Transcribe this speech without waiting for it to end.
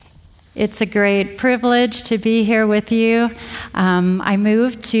It's a great privilege to be here with you. I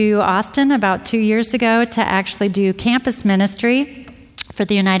moved to Austin about 2 years ago to actually do campus ministry for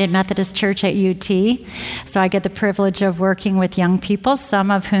the United Methodist Church at UT. So I get the privilege of working with young people,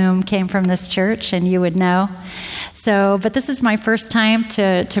 some of whom came from this church, and you would know. But this is my first time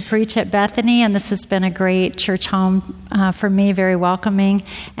to preach at Bethany, and this has been a great church home for me, very welcoming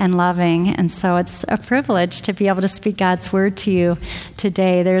and loving. And so it's a privilege to be able to speak God's word to you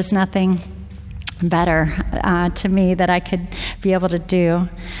today. There's nothing better to me that I could be able to do.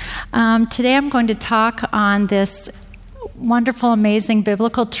 Today I'm going to talk on this wonderful, amazing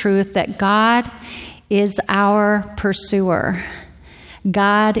biblical truth that God is our pursuer.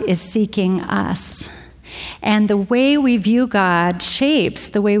 God is seeking us. And the way we view God shapes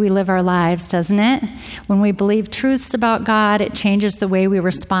the way we live our lives, doesn't it? When we believe truths about God, it changes the way we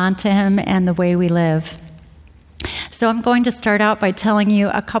respond to Him and the way we live. So I'm going to start out by telling you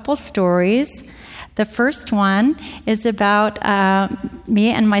a couple stories. The first one is about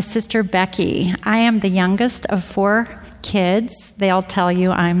me and my sister Becky. I am the youngest of 4 kids. They'll tell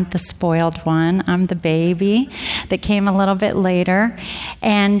you I'm the spoiled one. I'm the baby that came a little bit later.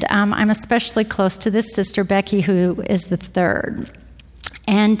 And I'm especially close to this sister, Becky, who is the third.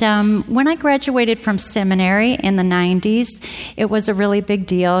 And when I graduated from seminary in the 90s, it was a really big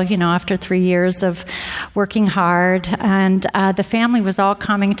deal, after 3 years of working hard. And the family was all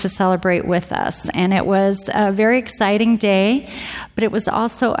coming to celebrate with us. And it was a very exciting day, but it was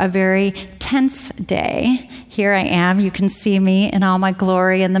also a very tense day. Here I am. You can see me in all my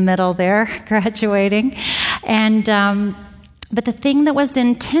glory in the middle there, graduating. And but the thing that was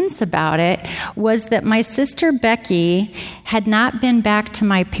intense about it was that my sister Becky had not been back to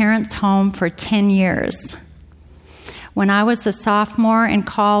my parents' home for 10 years. When I was a sophomore in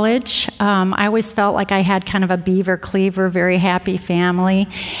college, I always felt like I had kind of a Beaver Cleaver, very happy family,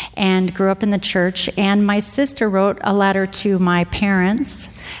 and grew up in the church. And my sister wrote a letter to my parents,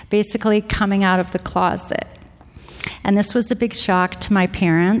 basically coming out of the closet. And this was a big shock to my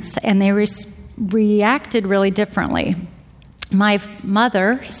parents, and they reacted really differently. My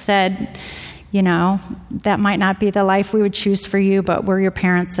mother said, that might not be the life we would choose for you, but we're your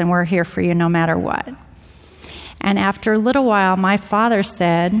parents and we're here for you no matter what. And after a little while, my father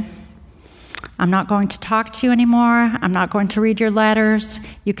said, I'm not going to talk to you anymore. I'm not going to read your letters.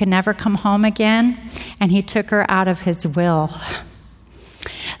 You can never come home again. And he took her out of his will.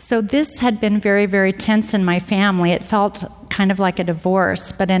 So this had been very, very tense in my family. It felt kind of like a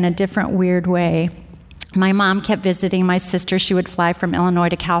divorce, but in a different, weird way. My mom kept visiting my sister. She would fly from Illinois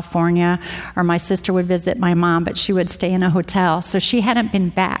to California, or my sister would visit my mom, but she would stay in a hotel. So she hadn't been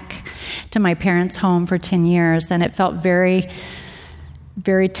back to my parents' home for 10 years, and it felt very,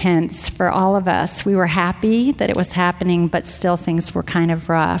 very tense for all of us. We were happy that it was happening, but still things were kind of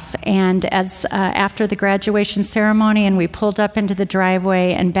rough. And as after the graduation ceremony, and we pulled up into the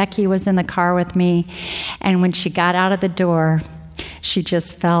driveway, and Becky was in the car with me, and when she got out of the door, she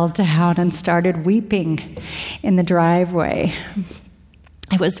just fell down and started weeping in the driveway.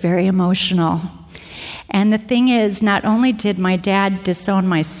 It was very emotional. And the thing is, not only did my dad disown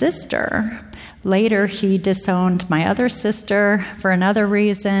my sister, later he disowned my other sister for another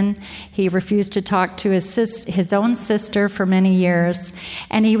reason. He refused to talk to his own sister for many years.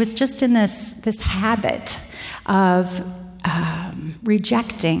 And he was just in this habit of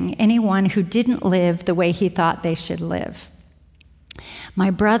rejecting anyone who didn't live the way he thought they should live. My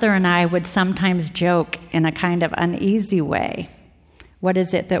brother and I would sometimes joke in a kind of uneasy way. What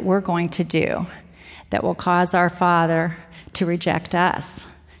is it that we're going to do that will cause our Father to reject us,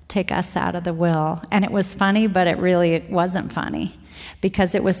 take us out of the will? And it was funny, but it wasn't funny,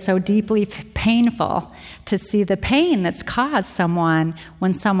 because it was so deeply painful to see the pain that's caused someone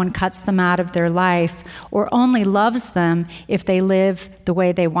when someone cuts them out of their life or only loves them if they live the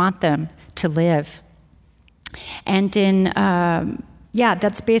way they want them to live. And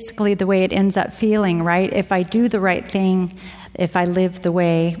that's basically the way it ends up feeling, right? If I do the right thing, if I live the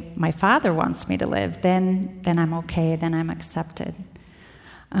way my Father wants me to live, then I'm okay, then I'm accepted.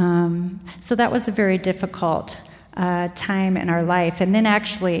 So that was a very difficult time in our life. And then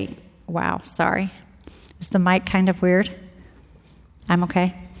actually, is the mic kind of weird? I'm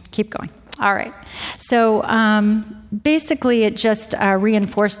okay? Keep going. All right. So basically it just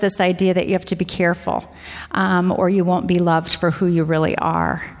reinforced this idea that you have to be careful or you won't be loved for who you really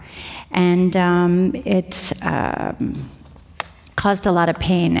are. And it caused a lot of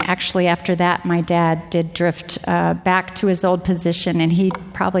pain. Actually, after that, my dad did drift back to his old position, and he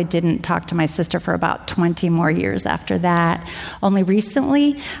probably didn't talk to my sister for about 20 more years after that. Only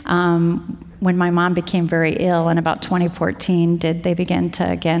recently, when my mom became very ill in about 2014, did they begin to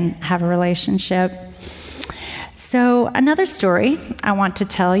again have a relationship. So another story I want to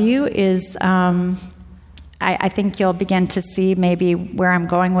tell you is, I think you'll begin to see maybe where I'm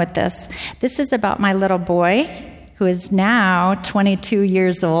going with this. This is about my little boy, who is now 22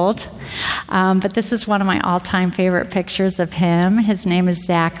 years old. But this is one of my all-time favorite pictures of him. His name is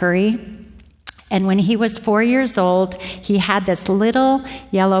Zachary. And when he was 4 years old, he had this little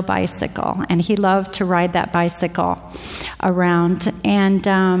yellow bicycle, and he loved to ride that bicycle around. And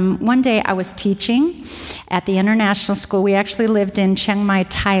one day I was teaching at the international school. We actually lived in Chiang Mai,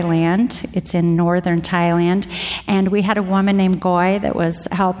 Thailand. It's in northern Thailand. And we had a woman named Goy that was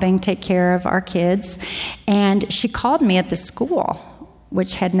helping take care of our kids. And she called me at the school,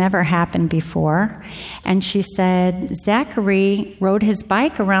 which had never happened before. And she said, Zachary rode his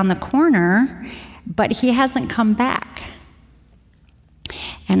bike around the corner, but he hasn't come back.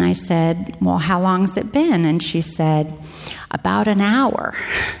 And I said, well, how long's it been? And she said, about an hour.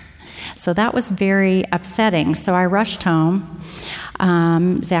 So that was very upsetting. So I rushed home.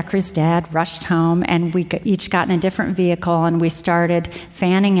 Zachary's dad rushed home, and we each got in a different vehicle, and we started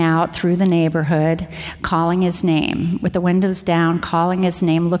fanning out through the neighborhood, calling his name, with the windows down, calling his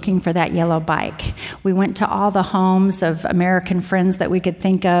name, looking for that yellow bike. We went to all the homes of American friends that we could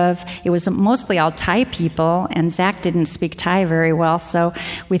think of. It was mostly all Thai people, and Zach didn't speak Thai very well, so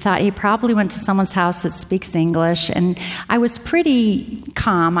we thought he probably went to someone's house that speaks English, and I was pretty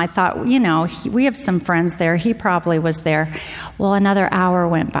calm. I thought, we have some friends there. He probably was there. Well, another hour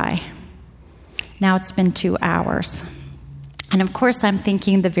went by. Now it's been 2 hours. And of course, I'm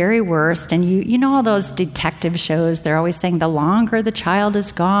thinking the very worst. And you know all those detective shows, they're always saying the longer the child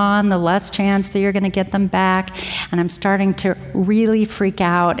is gone, the less chance that you're going to get them back. And I'm starting to really freak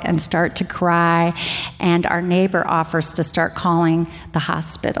out and start to cry. And our neighbor offers to start calling the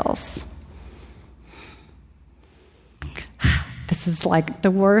hospitals. This is like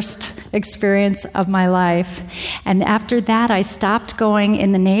the worst experience of my life. And after that, I stopped going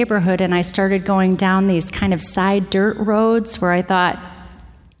in the neighborhood, and I started going down these kind of side dirt roads where I thought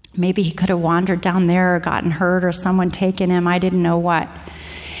maybe he could have wandered down there or gotten hurt or someone taken him. I didn't know what.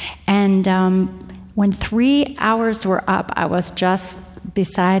 And when 3 hours were up, I was just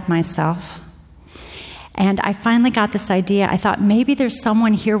beside myself. And I finally got this idea. I thought maybe there's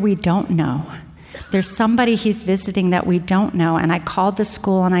someone here we don't know. There's somebody he's visiting that we don't know. And I called the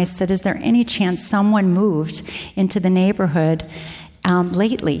school and I said, is there any chance someone moved into the neighborhood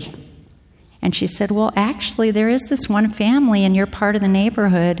lately? And she said, well, actually, there is this one family in your part of the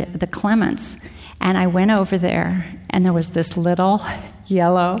neighborhood, the Clements. And I went over there, and there was this little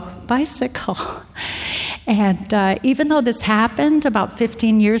yellow bicycle. And even though this happened about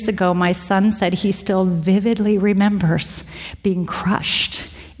 15 years ago, my son said he still vividly remembers being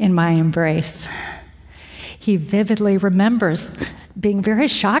crushed in my embrace. He vividly remembers being very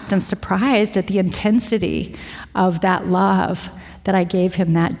shocked and surprised at the intensity of that love that I gave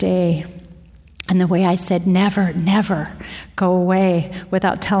him that day. And the way I said, never, never go away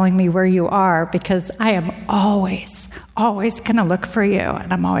without telling me where you are, because I am always going to look for you,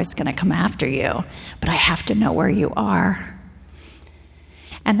 and I'm always going to come after you, but I have to know where you are.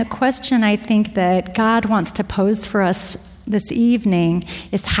 And the question I think that God wants to pose for us this evening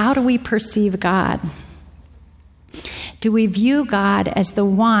is, how do we perceive God? Do we view God as the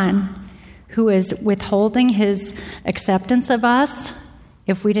one who is withholding his acceptance of us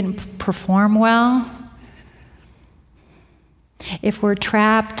if we didn't perform well? If we're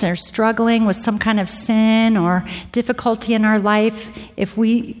trapped or struggling with some kind of sin or difficulty in our life, if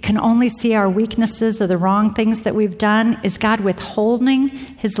we can only see our weaknesses or the wrong things that we've done, is God withholding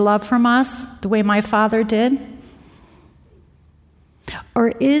his love from us the way my father did? Or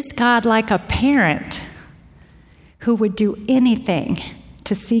is God like a parent who would do anything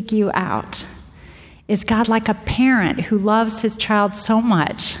to seek you out? Is God like a parent who loves his child so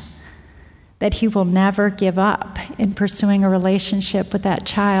much that he will never give up in pursuing a relationship with that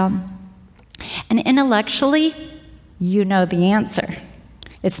child? And intellectually, you know the answer.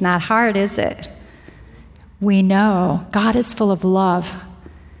 It's not hard, is it? We know God is full of love.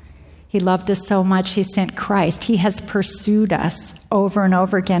 He loved us so much, he sent Christ. He has pursued us over and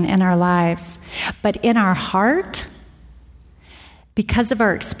over again in our lives. But in our heart, because of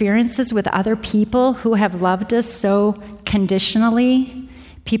our experiences with other people who have loved us so conditionally,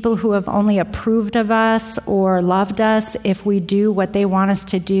 people who have only approved of us or loved us if we do what they want us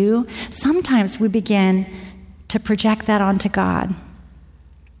to do, sometimes we begin to project that onto God.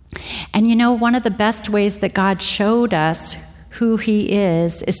 And one of the best ways that God showed us who he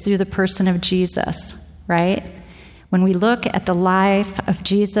is through the person of Jesus, right? When we look at the life of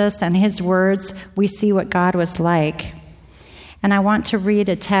Jesus and his words, we see what God was like. And I want to read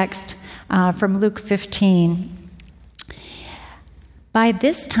a text from Luke 15. By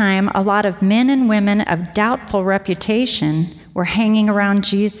this time, a lot of men and women of doubtful reputation were hanging around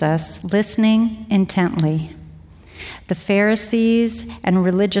Jesus, listening intently. The Pharisees and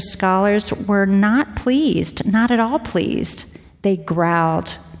religious scholars were not pleased, not at all pleased. They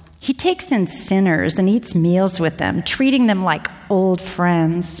growled, "He takes in sinners and eats meals with them, treating them like old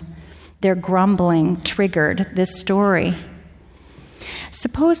friends." Their grumbling triggered this story.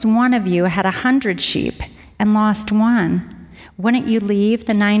 Suppose one of you had 100 sheep and lost one. Wouldn't you leave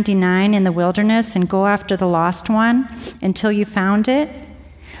the 99 in the wilderness and go after the lost one until you found it?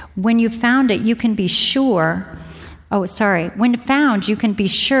 When you found it, you can be sure, when found, you can be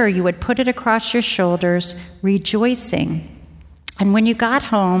sure you would put it across your shoulders, rejoicing. And when you got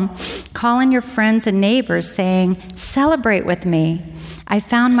home, call in your friends and neighbors, saying, "Celebrate with me. I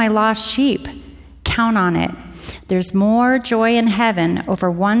found my lost sheep." Count on it. There's more joy in heaven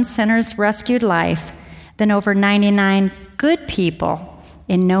over one sinner's rescued life than over 99 good people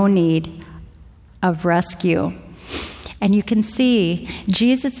in no need of rescue. And you can see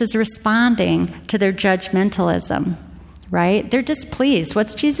Jesus is responding to their judgmentalism, right? They're displeased.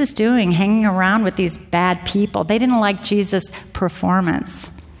 What's Jesus doing hanging around with these bad people? They didn't like Jesus'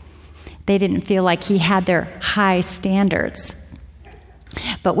 performance. They didn't feel like he had their high standards.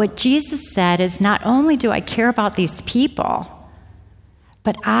 But what Jesus said is, not only do I care about these people,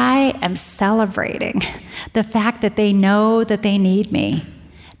 but I am celebrating the fact that they know that they need me.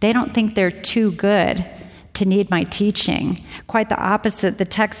 They don't think they're too good to need my teaching. Quite the opposite. The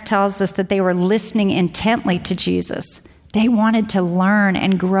text tells us that they were listening intently to Jesus. They wanted to learn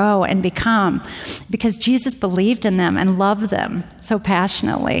and grow and become, because Jesus believed in them and loved them so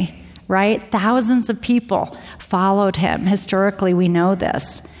passionately, right? Thousands of people followed him. Historically, we know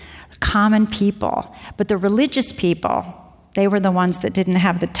this. Common people. But the religious people, they were the ones that didn't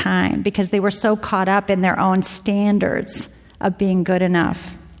have the time because they were so caught up in their own standards of being good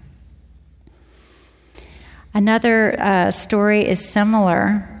enough. Another story is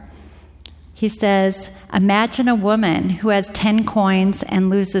similar. He says, imagine a woman who has 10 coins and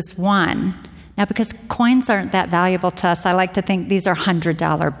loses one. Now, because coins aren't that valuable to us, I like to think these are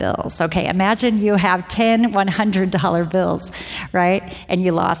 $100 bills. Okay, imagine you have 10 $100 bills, right? And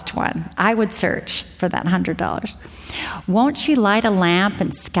you lost one. I would search for that $100. Won't she light a lamp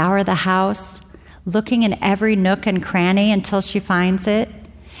and scour the house, looking in every nook and cranny until she finds it?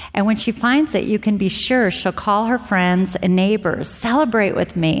 And when she finds it, you can be sure she'll call her friends and neighbors. Celebrate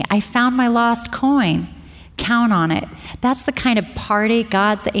with me. I found my lost coin. Count on it. That's the kind of party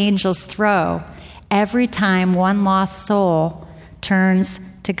God's angels throw every time one lost soul turns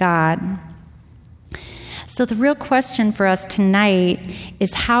to God. So the real question for us tonight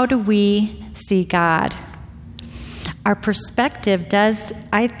is, how do we see God? Our perspective does,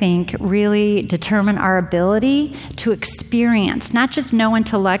 I think, really determine our ability to experience, not just know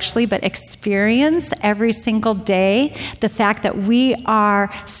intellectually, but experience every single day the fact that we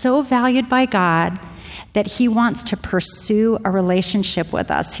are so valued by God that he wants to pursue a relationship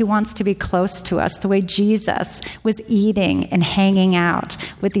with us. He wants to be close to us, the way Jesus was eating and hanging out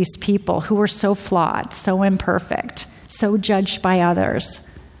with these people who were so flawed, so imperfect, so judged by others.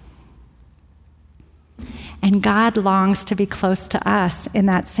 And God longs to be close to us in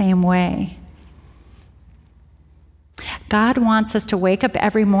that same way. God wants us to wake up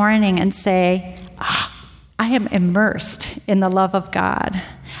every morning and say, I am immersed in the love of God.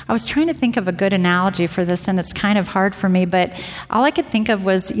 I was trying to think of a good analogy for this, and it's kind of hard for me, but all I could think of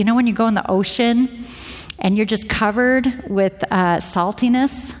was, you know, when you go in the ocean and you're just covered with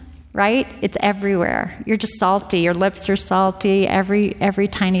saltiness, right? It's everywhere. You're just salty. Your lips are salty, every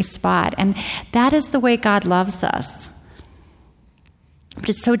tiny spot. And that is the way God loves us. But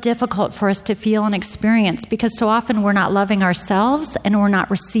it's so difficult for us to feel and experience because so often we're not loving ourselves and we're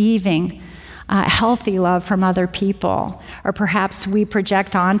not receiving healthy love from other people. Or perhaps we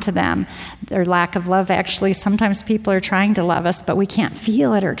project onto them their lack of love. Actually, sometimes people are trying to love us, but we can't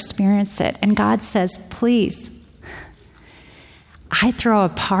feel it or experience it. And God says, please, I throw a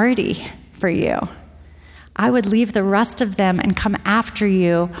party for you. I would leave the rest of them and come after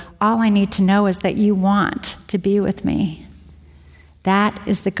you. All I need to know is that you want to be with me. That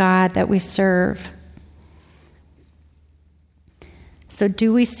is the God that we serve. So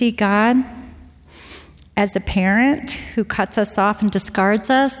do we see God as a parent who cuts us off and discards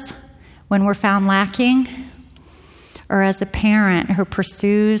us when we're found lacking? Or as a parent who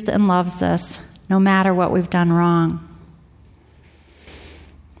pursues and loves us no matter what we've done wrong?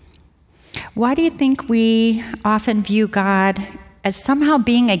 Why do you think we often view God as somehow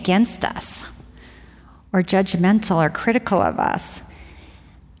being against us, or judgmental or critical of us?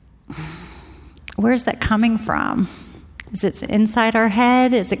 Where's that coming from? Is it inside our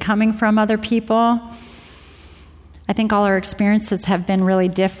head? Is it coming from other people? I think all our experiences have been really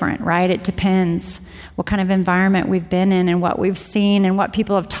different, right? It depends what kind of environment we've been in and what we've seen and what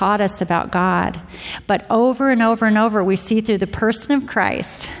people have taught us about God. But over and over and over, we see through the person of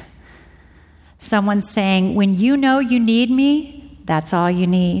Christ, someone saying, when you know you need me, that's all you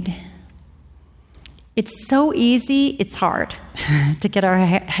need. It's so easy, it's hard to get our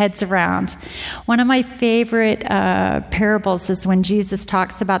heads around. One of my favorite parables is when Jesus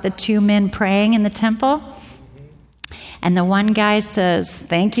talks about the two men praying in the temple. And the one guy says,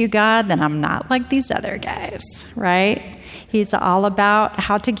 thank you, God, that I'm not like these other guys, right? He's all about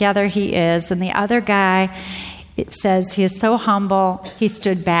how together he is. And the other guy, it says he is so humble, he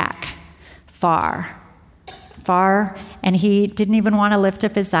stood back far, and he didn't even want to lift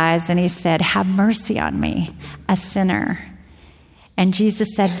up his eyes, and he said, have mercy on me, a sinner. And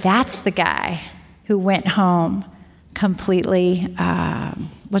Jesus said, that's the guy who went home completely,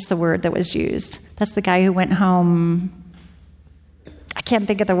 what's the word that was used? That's the guy who went home, I can't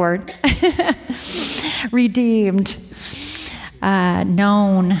think of the word, redeemed,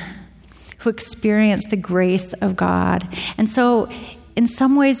 known, who experienced the grace of God. And so in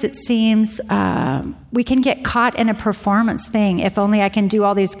some ways, it seems we can get caught in a performance thing. If only I can do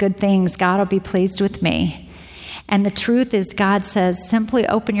all these good things, God will be pleased with me. And the truth is, God says, simply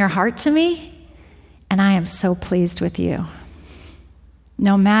open your heart to me, and I am so pleased with you.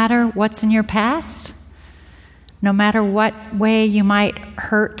 No matter what's in your past, no matter what way you might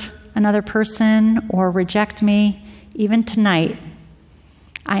hurt another person or reject me, even tonight,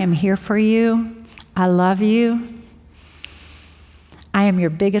 I am here for you. I love you. I am your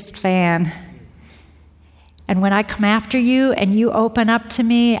biggest fan. And when I come after you and you open up to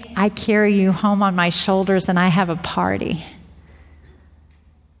me, I carry you home on my shoulders and I have a party.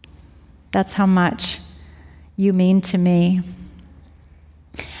 That's how much you mean to me.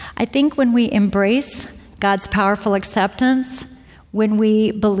 I think when we embrace God's powerful acceptance, when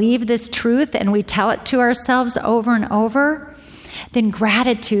we believe this truth and we tell it to ourselves over and over, then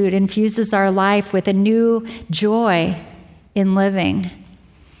gratitude infuses our life with a new joy in living.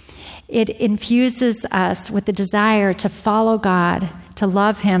 It infuses us with the desire to follow God, to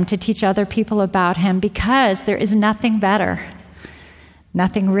love Him, to teach other people about Him, because there is nothing better,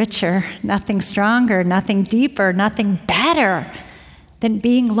 nothing richer, nothing stronger, nothing deeper, nothing better than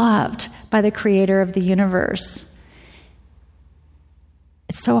being loved by the Creator of the universe.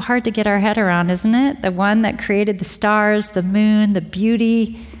 It's so hard to get our head around, isn't it? The one that created the stars, the moon, the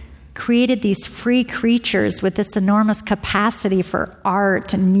beauty, created these free creatures with this enormous capacity for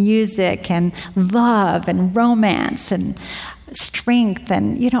art and music and love and romance and strength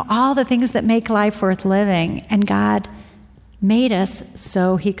and, all the things that make life worth living. And God made us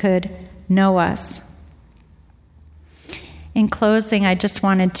so He could know us. In closing, I just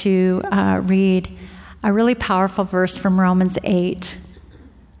wanted to read a really powerful verse from Romans 8,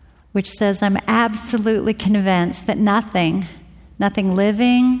 which says, I'm absolutely convinced that nothing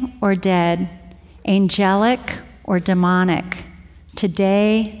living or dead, angelic or demonic,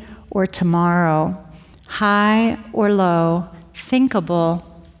 today or tomorrow, high or low,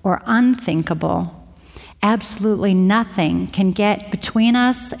 thinkable or unthinkable, absolutely nothing can get between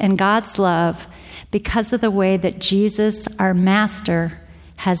us and God's love because of the way that Jesus, our Master,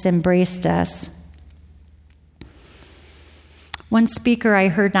 has embraced us. One speaker I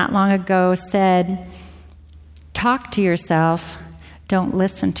heard not long ago said, talk to yourself, don't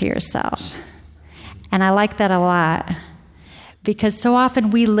listen to yourself. And I like that a lot, because so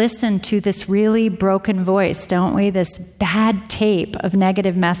often we listen to this really broken voice, don't we? This bad tape of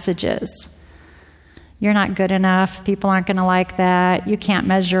negative messages. You're not good enough. People aren't going to like that. You can't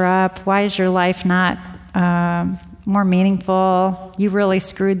measure up. Why is your life not more meaningful? You really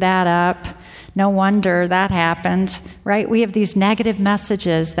screwed that up. No wonder that happened, right? We have these negative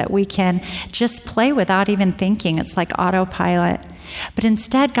messages that we can just play without even thinking. It's like autopilot. But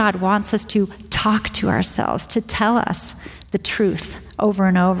instead, God wants us to talk to ourselves, to tell us the truth over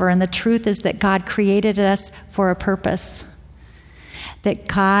and over. And the truth is that God created us for a purpose, that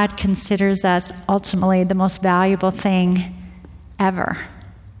God considers us ultimately the most valuable thing ever.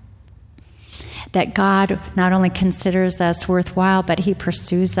 That God not only considers us worthwhile, but He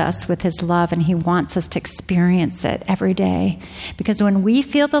pursues us with His love, and He wants us to experience it every day. Because when we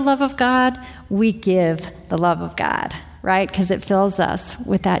feel the love of God, we give the love of God, right? Because it fills us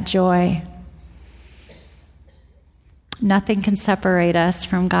with that joy. Nothing can separate us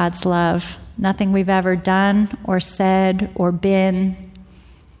from God's love. Nothing we've ever done or said or been,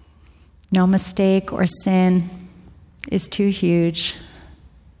 no mistake or sin is too huge.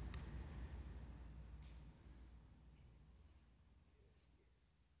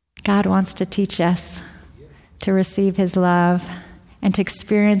 God wants to teach us to receive his love and to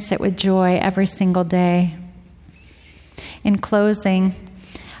experience it with joy every single day. In closing,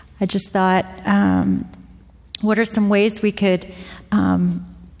 I just thought, what are some ways we could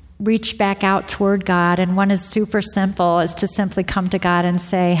reach back out toward God? And one is super simple, is to simply come to God and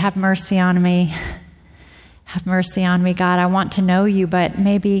say, have mercy on me. Have mercy on me, God. I want to know you, but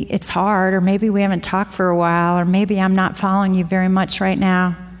maybe it's hard, or maybe we haven't talked for a while, or maybe I'm not following you very much right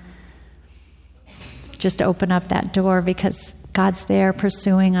now. Just open up that door, because God's there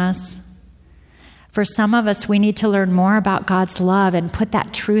pursuing us. For some of us, we need to learn more about God's love and put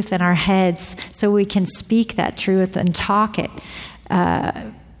that truth in our heads so we can speak that truth and talk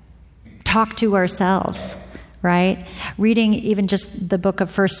to ourselves, right? Reading even just the book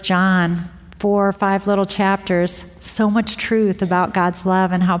of 1 John, 4 or 5 little chapters, so much truth about God's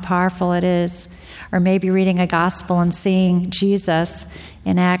love and how powerful it is. Or maybe reading a gospel and seeing Jesus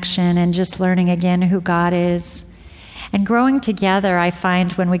in action and just learning again who God is. And growing together, I find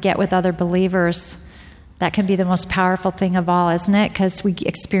when we get with other believers, that can be the most powerful thing of all, isn't it? Because we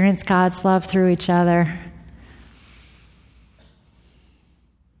experience God's love through each other.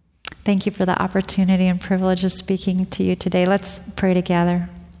 Thank you for the opportunity and privilege of speaking to you today. Let's pray together.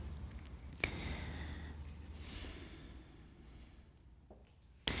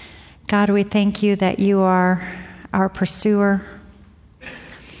 God, we thank you that you are our pursuer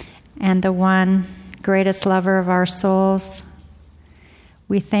and the one greatest lover of our souls.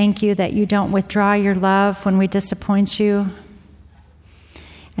 We thank you that you don't withdraw your love when we disappoint you,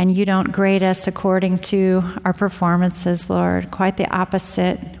 and you don't grade us according to our performances, Lord. Quite the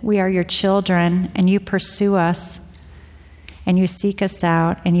opposite. We are your children, and you pursue us, and you seek us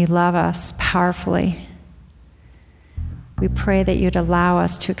out, and you love us powerfully. We pray that you'd allow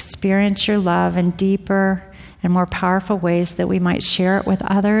us to experience your love in deeper and more powerful ways, that we might share it with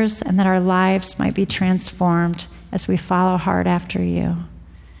others, and that our lives might be transformed as we follow hard after you.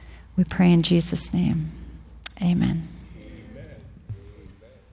 We pray in Jesus' name. Amen.